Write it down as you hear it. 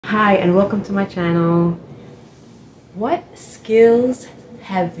Hi and welcome to my channel. What skills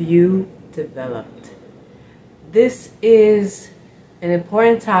have you developed? This is an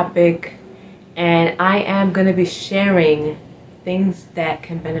important topic and I am going to be sharing things that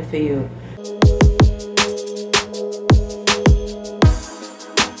can benefit you.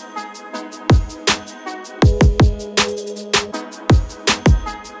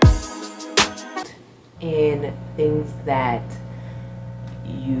 In things that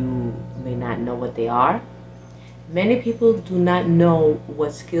you may not know what they are. Many people do not know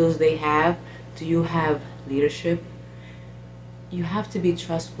what skills they have. Do you have leadership? You have to be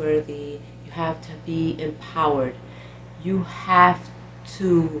trustworthy. You have to be empowered. You have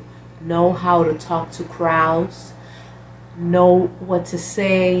to know how to talk to crowds, know what to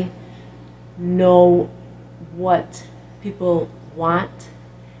say, know what people want,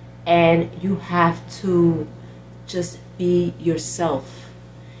 and you have to just be yourself.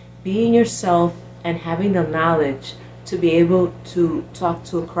 Being yourself and having the knowledge to be able to talk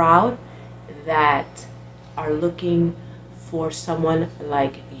to a crowd that are looking for someone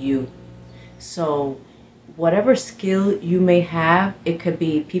like you. So whatever skill you may have, it could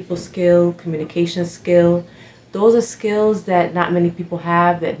be people skill, communication skill. Those are skills that not many people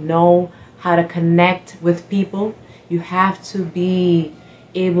have, that know how to connect with people. You have to be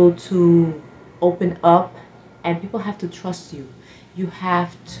able to open up and people have to trust you. You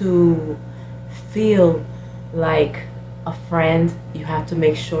have to feel like a friend. You have to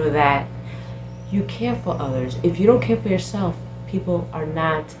make sure that you care for others. If you don't care for yourself, people are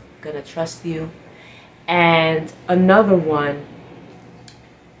not gonna trust you. And another one,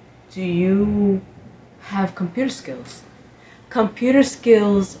 do you have computer skills? Computer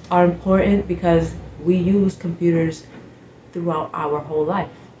skills are important because we use computers throughout our whole life.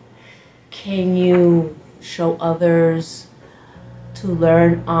 Can you show others to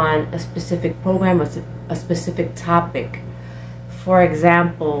learn on a specific program, a specific topic? For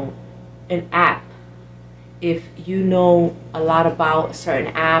example, an app. If you know a lot about a certain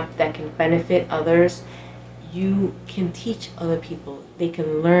app that can benefit others, you can teach other people. They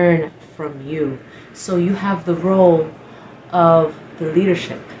can learn from you. So you have the role of the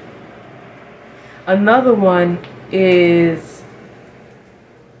leadership. Another one is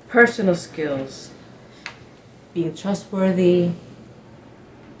personal skills. Being trustworthy.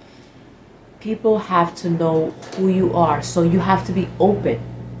 People have to know who you are, so you have to be open.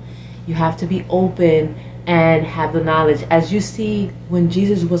 You have to be open and have the knowledge. As you see, when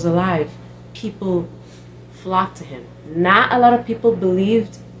Jesus was alive, people flocked to him. Not a lot of people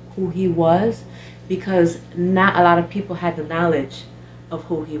believed who he was because not a lot of people had the knowledge of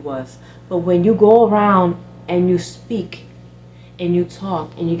who he was. But when you go around and you speak and you talk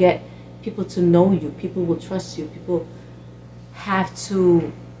and you get people to know you, people will trust you. People have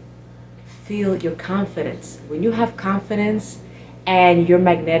to feel your confidence. When you have confidence and you're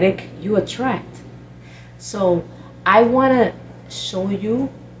magnetic, you attract. So I want to show you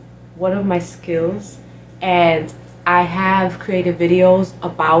one of my skills, and I have created videos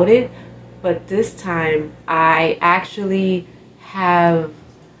about it, but this time I actually have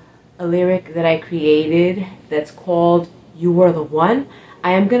a lyric that I created that's called "You Were the One."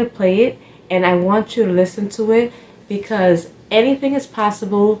 I am going to play it and I want you to listen to it because anything is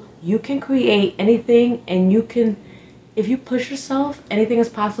possible. You can create anything, and you can, if you push yourself, anything is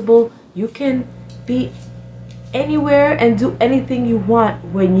possible. You can be anywhere and do anything you want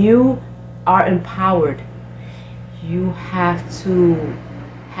when you are empowered. You have to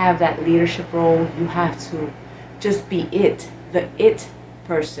have that leadership role. You have to just be the it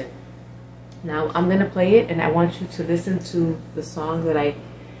person. Now I'm gonna play it and I want you to listen to the song that I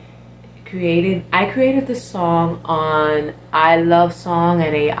created. I created this song on I Love Song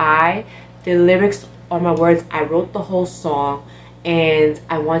and AI. The lyrics are my words. I wrote the whole song and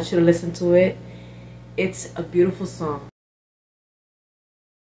I want you to listen to it. It's a beautiful song.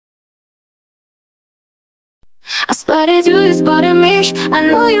 I spotted you, you spotted me. I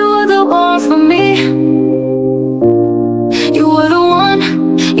know you were the one for me. You were the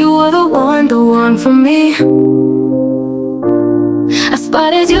one, you were the one for me. I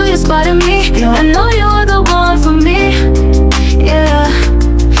spotted you, you spotted me. I know you were the one for me. Yeah,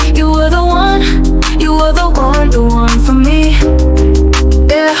 you were the one, you were the one for me.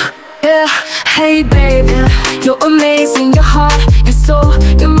 Yeah, yeah. Hey baby, you're amazing, you're hot, you're soul,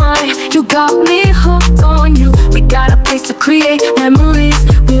 you're mine. You got me hooked on you. We got a place to create memories.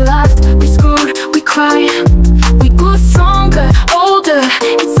 We laughed, we screwed, we cried. We grew stronger, older.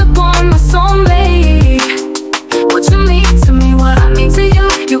 It's upon my soulmate. What you mean to me, what I mean to you.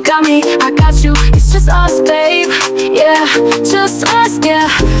 You got me, I got you. It's just us.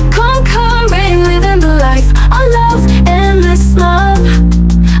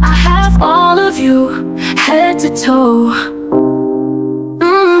 toe.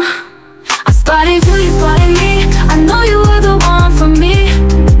 I spotted you, you spotted me. I know you were the one for me.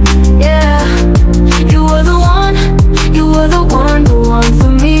 Yeah, you were the one, you were the one for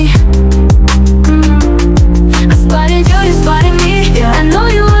me. I spotted you, you spotted me. Yeah, I know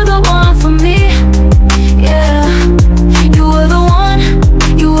you were the one for me. Yeah, you were the one,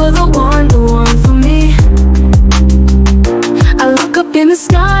 you were the one for me. I look up in the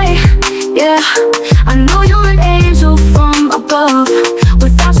sky, yeah, I know you're an angel from above.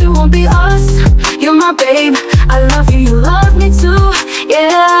 Without you won't be us, you're my babe. I love you, you love me too,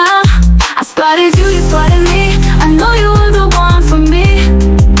 yeah. I spotted you, you spotted me. I know you were the one for me.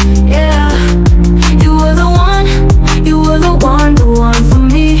 Yeah, you were the one, you were the one for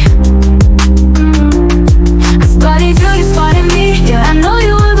me. I spotted you, you spotted me. Yeah, I know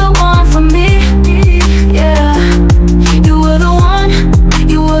you were the one for me. Yeah, you were the one,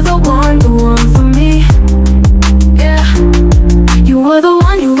 you were the one for me. Yeah, you were the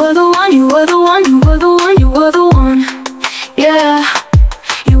one, you were the one, you were the one, you were the one, you were the one. Yeah.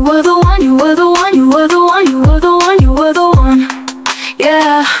 You were the one, you were the one, you were the one, you were the one, you were the one.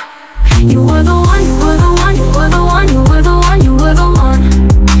 Yeah. You were the one, you were the one, you were the one, you were the one, you were the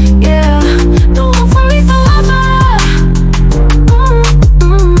one. Yeah. The one for me forever.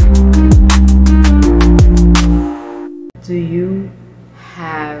 Do you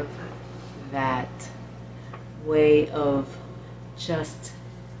have that way of just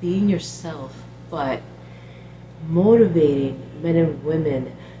being yourself, but motivating men and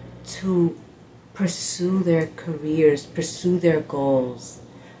women to pursue their careers, pursue their goals?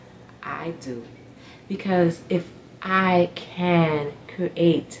 I do. Because if I can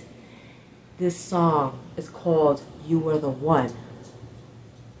create this song, it's called You Were the One,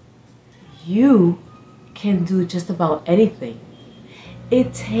 you can do just about anything.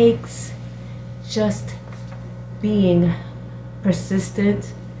 It takes just being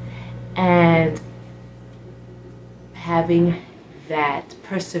persistent and having that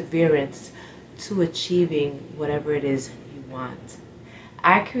perseverance to achieving whatever it is you want.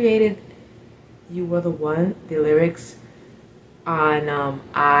 I created You Were the One, the lyrics, on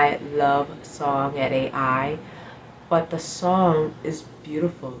I Love Song at AI, but the song is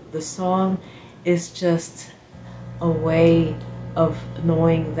beautiful. The song is just a way of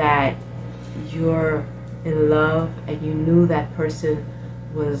knowing that you're in love and you knew that person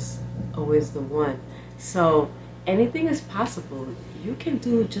was always the one. So anything is possible. You can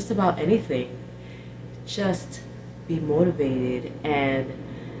do just about anything. Just be motivated, and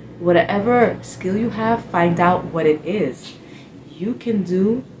whatever skill you have, find out what it is. You can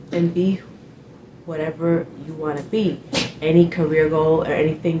do and be whatever you want to be. Any career goal or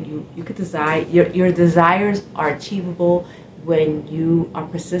anything you could desire. Your desires are achievable when you are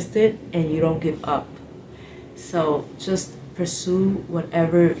persistent and you don't give up. So just pursue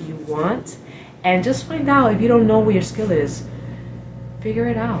whatever you want, and just find out. If you don't know where your skill is, figure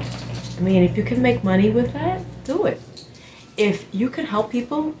it out. I mean, if you can make money with that, do it. If you can help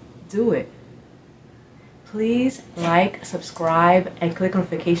people, do it. Please like, subscribe, and click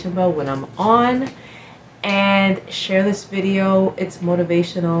notification bell when I'm on. And share this video. It's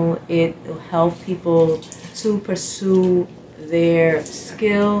motivational. It will help people to pursue their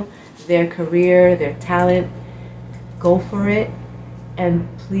skill, their career, their talent. Go for it. And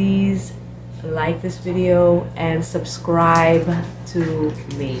please like this video and subscribe to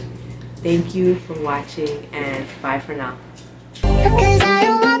me. Thank you for watching, and bye for now.